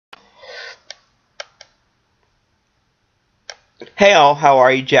Hey all, how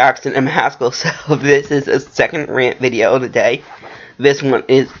are you? Jackson and Haskell. So this is a second rant video of the day. This one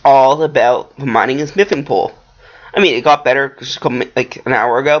is all about the mining and smithing pool. I mean, it got better just like an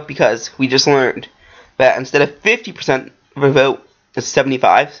hour ago because we just learned that instead of 50% of a vote, it's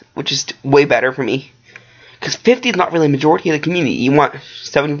 75, which is way better for me. Because 50 is not really a majority of the community. You want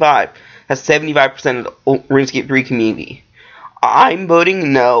 75. That's 75% of the Runescape 3 community. I'm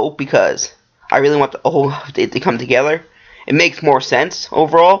voting no because I really want the whole update to come together. It makes more sense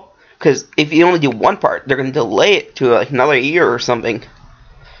overall, because if you only do one part, they're going to delay it to like another year or something.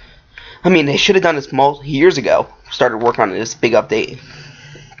 I mean, they should have done this years ago, started work on this big update.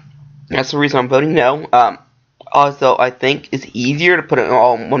 That's the reason I'm voting no. Also, I think it's easier to put it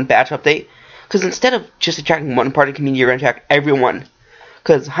all in one batch update, because instead of just attracting one part of the community, you're going to attract everyone.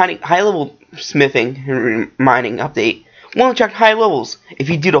 Because high-level smithing and mining update won't attract high levels. If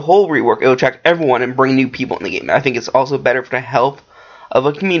you do the whole rework, it will attract everyone and bring new people in the game. I think it's also better for the health of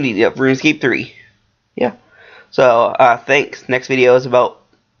a community of RuneScape 3. Yeah. So, thanks. Next video is about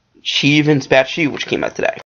Sheev and Spat Shoe, which came out today.